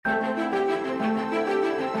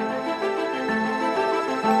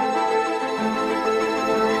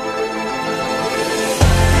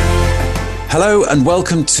Hello and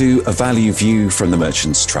welcome to A Value View from the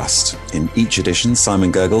Merchants Trust. In each edition,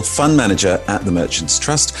 Simon Gergel, fund manager at the Merchants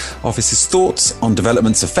Trust, offers his thoughts on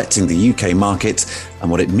developments affecting the UK market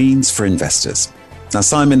and what it means for investors. Now,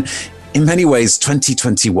 Simon, in many ways,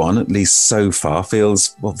 2021, at least so far,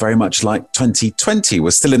 feels very much like 2020.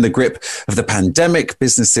 We're still in the grip of the pandemic,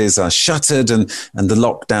 businesses are shuttered and the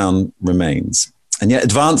lockdown remains. And yet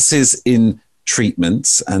advances in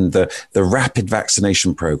treatments and the rapid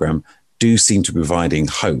vaccination programme do seem to be providing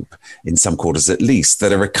hope, in some quarters at least,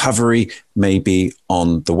 that a recovery may be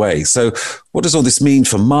on the way. So what does all this mean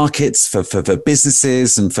for markets, for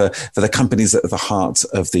businesses and for the companies at the heart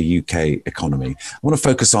of the UK economy? I want to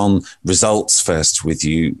focus on results first with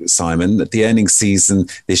you, Simon. The earnings season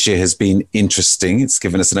this year has been interesting. It's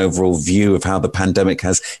given us an overall view of how the pandemic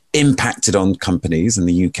has impacted on companies and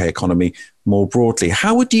the UK economy more broadly.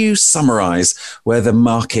 How would you summarise where the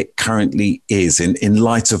market currently is in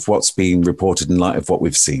light of what's being reported, in light of what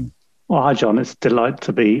we've seen? Well, hi, John. It's a delight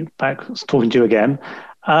to be back talking to you again.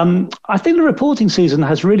 I think the reporting season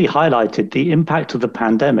has really highlighted the impact of the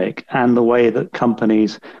pandemic and the way that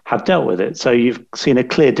companies have dealt with it. So you've seen a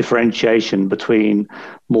clear differentiation between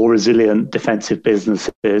more resilient defensive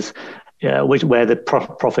businesses, where the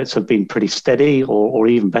profits have been pretty steady or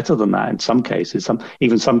even better than that in some cases.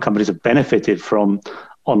 Some companies have benefited from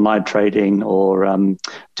online trading or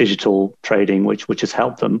digital trading, which has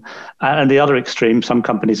helped them. And the other extreme, some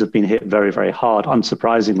companies have been hit very, very hard,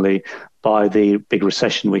 unsurprisingly, by the big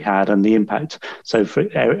recession we had and the impact. So for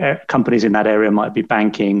companies in that area might be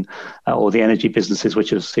banking or the energy businesses,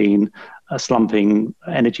 which have seen slumping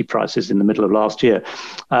energy prices in the middle of last year.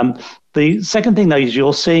 The second thing, though, is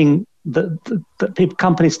you're seeing that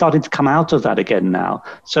companies starting to come out of that again now.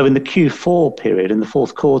 So in the Q4 period, in the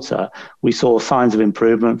fourth quarter, we saw signs of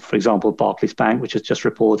improvement. For example, Barclays Bank, which has just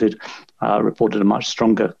reported a much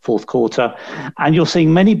stronger fourth quarter. And you're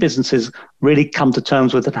seeing many businesses really come to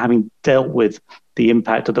terms with it, having dealt with the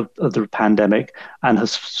impact of the pandemic and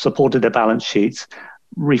has supported their balance sheets,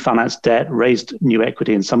 refinanced debt, raised new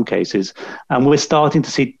equity in some cases. And we're starting to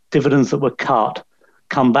see dividends that were cut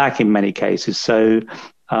come back in many cases. So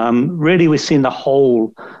really, we've seen the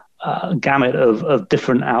whole gamut of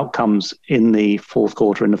different outcomes in the fourth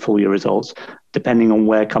quarter and the full year results, depending on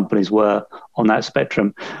where companies were on that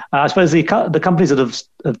spectrum. I suppose the companies that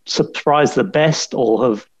have surprised the best or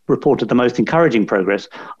have reported the most encouraging progress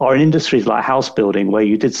are in industries like house building, where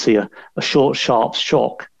you did see a short, sharp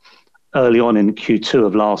shock early on in Q2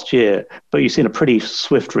 of last year, but you've seen a pretty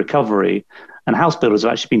swift recovery. And house builders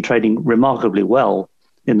have actually been trading remarkably well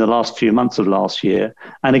in the last few months of last year.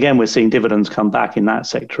 And again, we're seeing dividends come back in that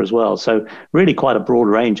sector as well. So really quite a broad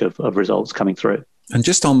range of results coming through. And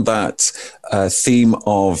just on that theme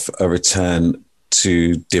of a return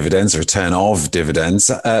to dividends, a return of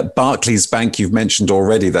dividends, Barclays Bank, you've mentioned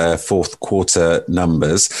already their fourth quarter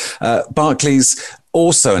numbers. Barclays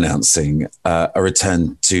also announcing a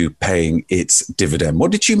return to paying its dividend.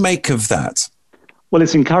 What did you make of that? Well,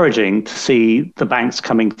 it's encouraging to see the banks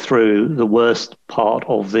coming through the worst part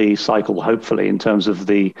of the cycle, hopefully, in terms of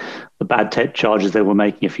the bad debt charges they were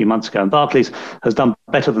making a few months ago. And Barclays has done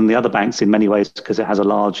better than the other banks in many ways because it has a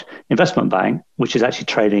large investment bank, which is actually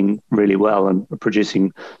trading really well and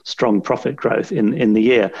producing strong profit growth in the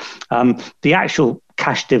year. The actual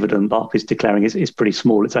cash dividend Barclays declaring is pretty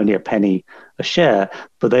small. It's only a penny a share,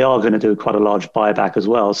 but they are going to do quite a large buyback as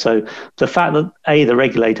well. So the fact that A, the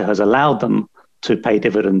regulator has allowed them to pay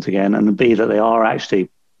dividends again, and B, that they are actually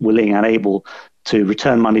willing and able to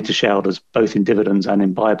return money to shareholders, both in dividends and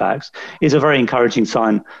in buybacks, is a very encouraging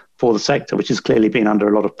sign for the sector, which has clearly been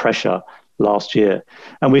under a lot of pressure last year.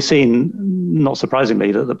 And we've seen, not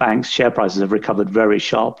surprisingly, that the bank's share prices have recovered very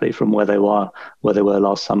sharply from where they were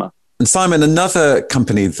last summer. And Simon, another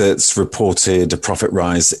company that's reported a profit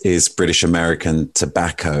rise is British American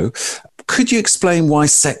Tobacco. Could you explain why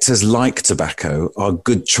sectors like tobacco are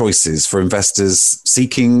good choices for investors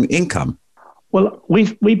seeking income? Well,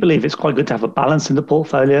 we believe it's quite good to have a balance in the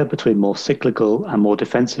portfolio between more cyclical and more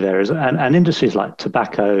defensive areas. And industries like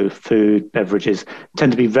tobacco, food, beverages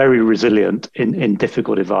tend to be very resilient in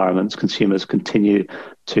difficult environments. Consumers continue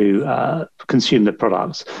to consume the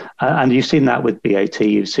products. And you've seen that with BAT.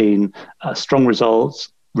 You've seen strong results,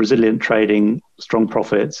 resilient trading, strong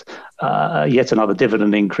profits, yet another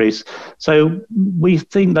dividend increase. So we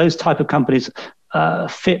think those type of companies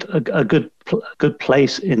fit a good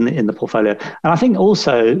place in the portfolio. And I think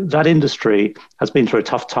also that industry has been through a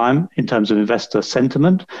tough time in terms of investor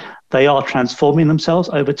sentiment. They are transforming themselves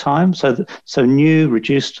over time. So new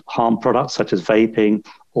reduced harm products such as vaping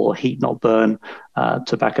or heat not burn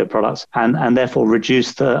tobacco products, and therefore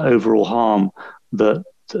reduce the overall harm that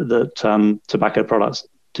that tobacco products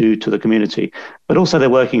do to the community. But also they're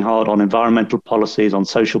working hard on environmental policies, on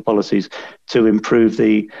social policies to improve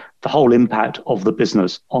the whole impact of the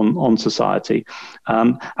business on society.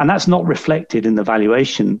 And that's not reflected in the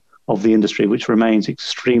valuation of the industry, which remains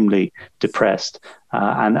extremely depressed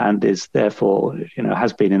and is therefore,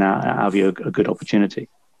 has been in our view a good opportunity.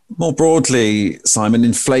 More broadly, Simon,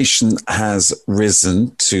 inflation has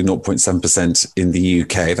risen to 0.7% in the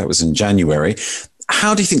UK. That was in January.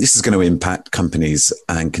 How do you think this is going to impact companies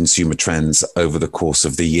and consumer trends over the course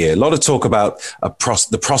of the year? A lot of talk about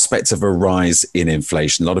the prospect of a rise in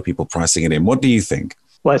inflation. A lot of people pricing it in. What do you think?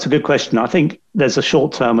 Well, it's a good question. I think there's a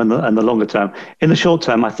short term and the longer term. In the short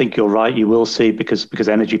term, I think you're right. You will see, because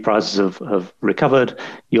energy prices have recovered,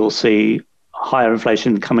 you'll see higher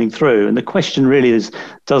inflation coming through. And the question really is,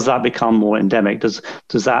 does that become more endemic? Does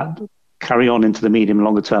that carry on into the medium and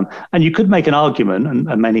longer term? And you could make an argument,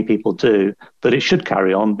 and many people do, that it should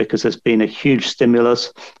carry on because there's been a huge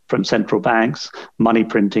stimulus from central banks, money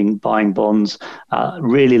printing, buying bonds,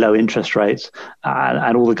 really low interest rates,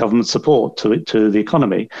 and all the government support to the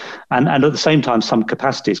economy. And at the same time, some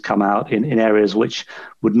capacities come out in areas which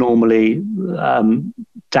would normally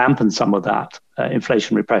dampen some of that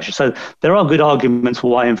inflationary pressure. So there are good arguments for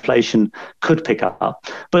why inflation could pick up.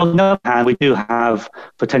 But on the other hand, we do have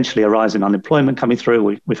potentially a rise in unemployment coming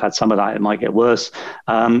through. We've had some of that. It might get worse.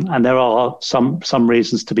 And there are some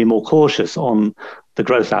reasons to be more cautious on the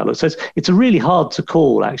growth outlook. So it's really hard to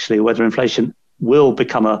call, actually, whether inflation will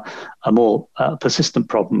become a more persistent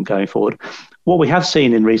problem going forward. What we have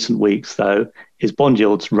seen in recent weeks, though, is bond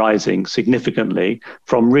yields rising significantly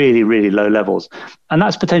from really, really low levels. And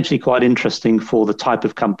that's potentially quite interesting for the type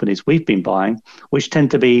of companies we've been buying, which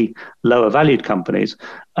tend to be lower valued companies.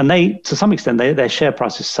 And they, to some extent, their share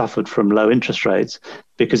prices suffered from low interest rates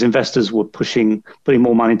because investors were putting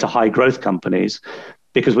more money into high growth companies.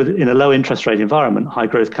 Because in a low interest rate environment, high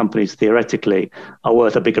growth companies theoretically are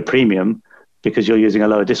worth a bigger premium because you're using a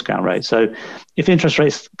lower discount rate. So if interest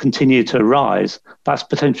rates continue to rise, that's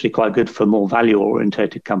potentially quite good for more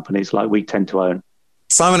value-orientated companies like we tend to own.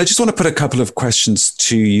 Simon, I just want to put a couple of questions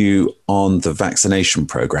to you on the vaccination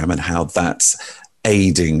program and how that's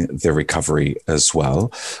aiding the recovery as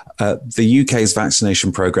well. The UK's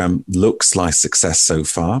vaccination program looks like success so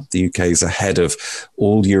far. The UK is ahead of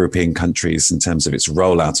all European countries in terms of its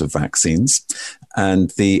rollout of vaccines.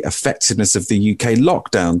 And the effectiveness of the UK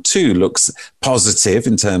lockdown too looks positive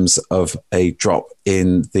in terms of a drop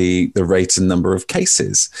in the rate and number of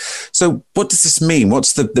cases. So what does this mean?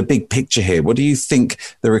 What's the big picture here? What do you think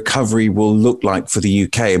the recovery will look like for the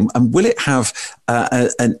UK? And will it have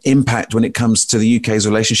an impact when it comes to the UK's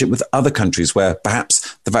relationship with other countries where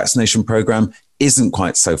perhaps the vaccination program isn't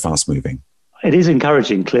quite so fast moving? It is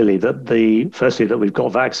encouraging, clearly, firstly, that we've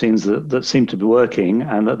got vaccines that seem to be working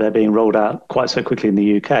and that they're being rolled out quite so quickly in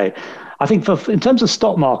the UK. I think in terms of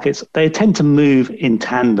stock markets, they tend to move in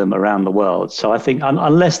tandem around the world. So I think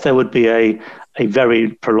unless there would be a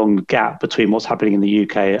very prolonged gap between what's happening in the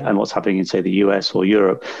UK and what's happening in, say, the US or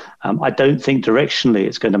Europe, I don't think directionally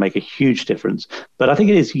it's going to make a huge difference. But I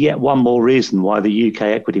think it is yet one more reason why the UK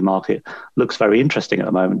equity market looks very interesting at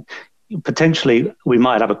the moment. Potentially, we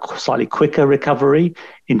might have a slightly quicker recovery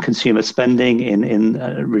in consumer spending, in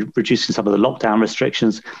reducing some of the lockdown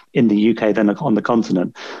restrictions in the UK than on the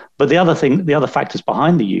continent. But the other factors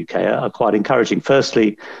behind the UK are quite encouraging.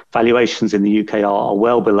 Firstly, valuations in the UK are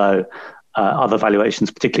well below other valuations,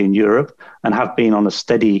 particularly in Europe, and have been on a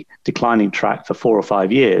steady declining track for 4 or 5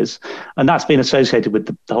 years. And that's been associated with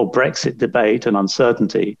the whole Brexit debate and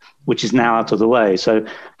uncertainty, which is now out of the way. So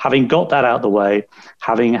having got that out of the way,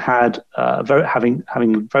 having had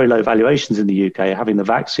having very low valuations in the UK, having the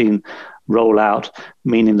vaccine roll out,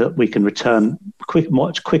 meaning that we can return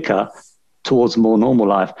much quicker towards a more normal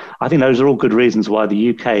life. I think those are all good reasons why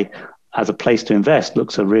the UK as a place to invest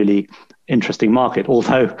looks a really interesting market.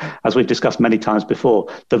 Although, as we've discussed many times before,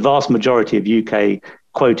 the vast majority of UK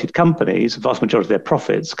quoted companies, the vast majority of their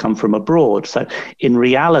profits come from abroad. So in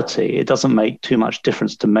reality, it doesn't make too much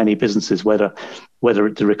difference to many businesses whether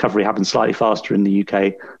the recovery happens slightly faster in the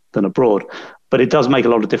UK than abroad. But it does make a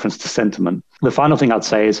lot of difference to sentiment. The final thing I'd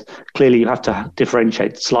say is clearly you have to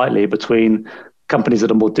differentiate slightly between companies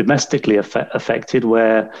that are more domestically affected,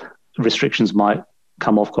 where restrictions might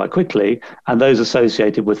come off quite quickly, and those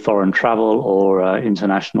associated with foreign travel or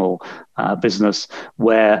international business,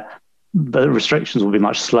 where the restrictions will be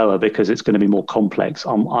much slower because it's going to be more complex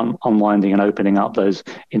on unwinding and opening up those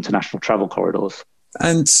international travel corridors.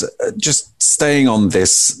 And just staying on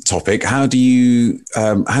this topic, how do you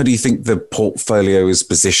think the portfolio is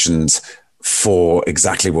positioned for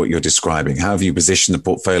exactly what you're describing? How have you positioned the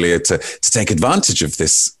portfolio to take advantage of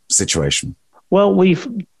this situation? Well, we've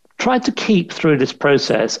tried to keep through this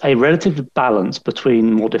process a relative balance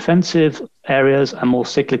between more defensive areas and more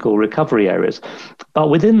cyclical recovery areas. But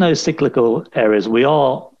within those cyclical areas, we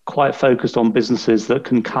are quite focused on businesses that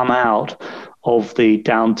can come out of the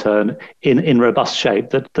downturn in robust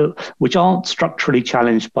shape, which aren't structurally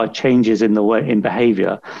challenged by changes in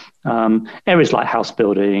behavior. Areas like house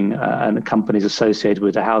building and companies associated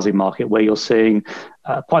with the housing market, where you're seeing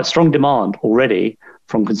quite strong demand already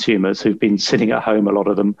from consumers who've been sitting at home, a lot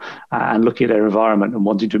of them, and looking at their environment and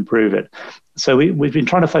wanting to improve it. So we've been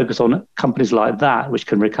trying to focus on companies like that, which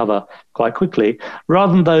can recover quite quickly,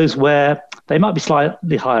 rather than those where they might be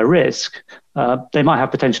slightly higher risk. They might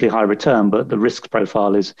have potentially higher return, but the risk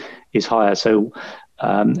profile is higher. So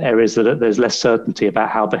areas that there's less certainty about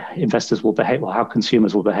how investors will behave or how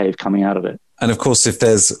consumers will behave coming out of it. And of course, if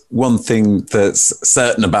there's one thing that's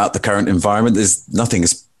certain about the current environment, there's nothing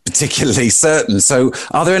is particularly certain. So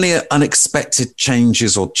are there any unexpected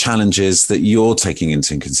changes or challenges that you're taking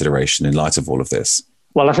into consideration in light of all of this?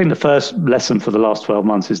 Well, I think the first lesson for the last 12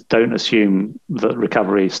 months is don't assume that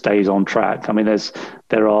recovery stays on track. I mean,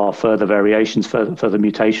 there are further variations, further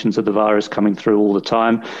mutations of the virus coming through all the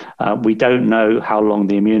time. We don't know how long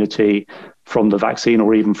the immunity from the vaccine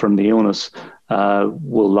or even from the illness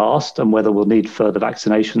will last, and whether we'll need further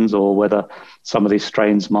vaccinations or whether some of these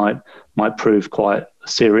strains might prove quite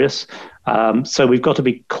serious. So we've got to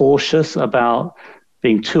be cautious about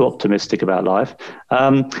being too optimistic about life.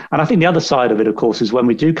 And I think the other side of it, of course, is when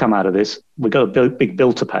we do come out of this, we've got a big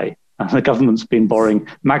bill to pay. And the government's been borrowing,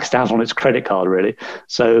 maxed out on its credit card, really.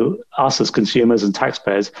 So us as consumers and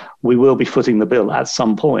taxpayers, we will be footing the bill at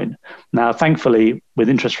some point. Now, thankfully, with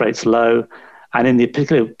interest rates low, and in the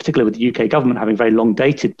particularly with the UK government having very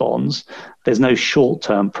long-dated bonds, there's no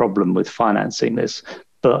short-term problem with financing this.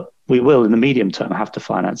 But we will, in the medium term, have to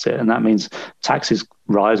finance it. And that means taxes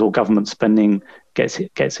rise or government spending gets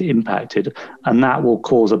impacted. And that will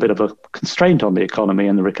cause a bit of a constraint on the economy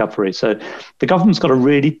and the recovery. So the government's got a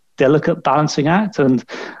really delicate balancing act. And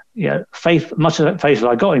much of that faith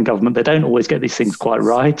I got in government, they don't always get these things quite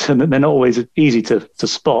right. And they're not always easy to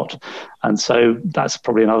spot. And so that's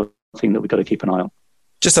probably another thing that we've got to keep an eye on.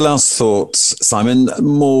 Just a last thought, Simon,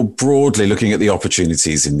 more broadly looking at the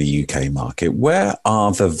opportunities in the UK market, where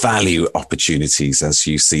are the value opportunities as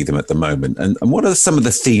you see them at the moment? And what are some of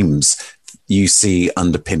the themes you see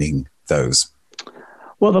underpinning those?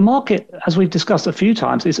 Well, the market, as we've discussed a few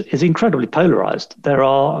times, is incredibly polarized. There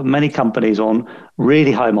are many companies on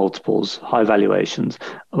really high multiples, high valuations,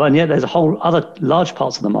 and yet there's a whole other large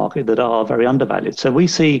parts of the market that are very undervalued. So we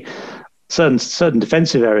see certain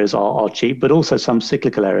defensive areas are cheap, but also some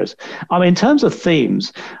cyclical areas. I mean, in terms of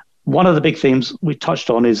themes, one of the big themes we touched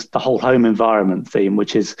on is the whole home environment theme,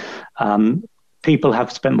 which is people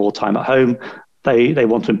have spent more time at home. They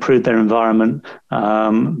want to improve their environment.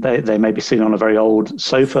 They may be sitting on a very old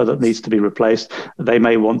sofa that needs to be replaced. They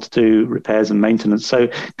may want to do repairs and maintenance. So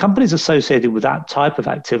companies associated with that type of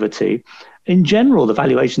activity, in general, the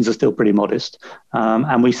valuations are still pretty modest.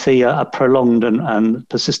 And we see a prolonged and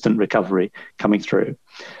persistent recovery coming through.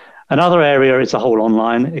 Another area is the whole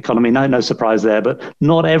online economy. No surprise there, but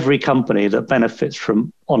not every company that benefits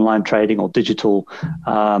from online trading or digital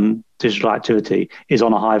activity is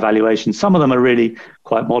on a high valuation. Some of them are really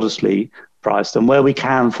quite modestly priced. And where we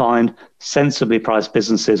can find sensibly priced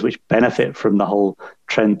businesses which benefit from the whole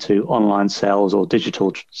trend to online sales or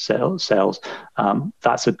digital sales,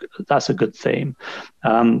 that's a good theme.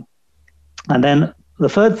 And then the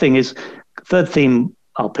third theme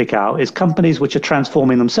I'll pick out is companies which are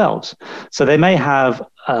transforming themselves. So they may have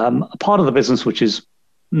a part of the business which is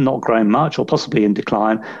not growing much or possibly in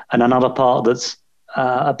decline, and another part that's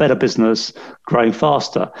a better business growing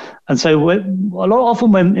faster. And so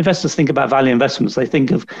often when investors think about value investments, they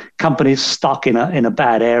think of companies stuck in a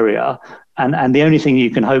bad area, and the only thing you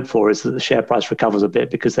can hope for is that the share price recovers a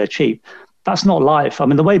bit because they're cheap. That's not life. I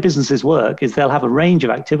mean, the way businesses work is they'll have a range of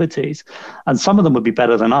activities, and some of them would be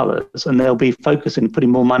better than others, and they'll be focusing, putting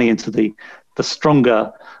more money into the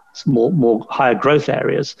stronger, more higher growth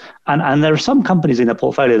areas. And there are some companies in their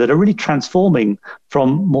portfolio that are really transforming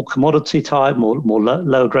from more commodity type, more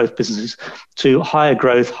lower growth businesses to higher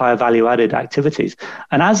growth, higher value added activities.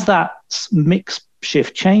 And as that mix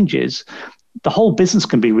shift changes, the whole business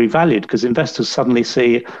can be revalued because investors suddenly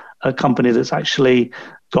see a company that's actually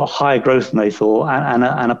got higher growth than they thought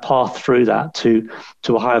and a path through that to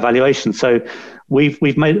a higher valuation. So we've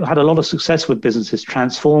had a lot of success with businesses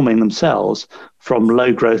transforming themselves from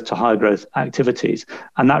low growth to high growth activities.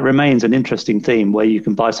 And that remains an interesting theme where you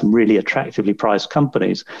can buy some really attractively priced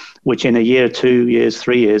companies, which in a year, 2 years,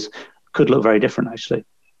 3 years could look very different, actually.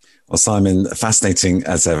 Well, Simon, fascinating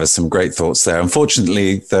as ever. Some great thoughts there.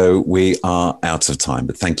 Unfortunately, though, we are out of time,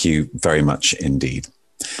 but thank you very much indeed.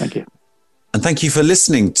 Thank you. And thank you for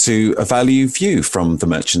listening to A Value View from the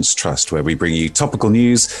Merchants Trust, where we bring you topical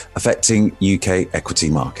news affecting UK equity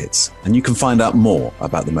markets. And you can find out more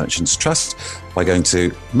about the Merchants Trust by going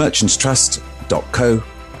to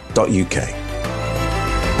merchantstrust.co.uk.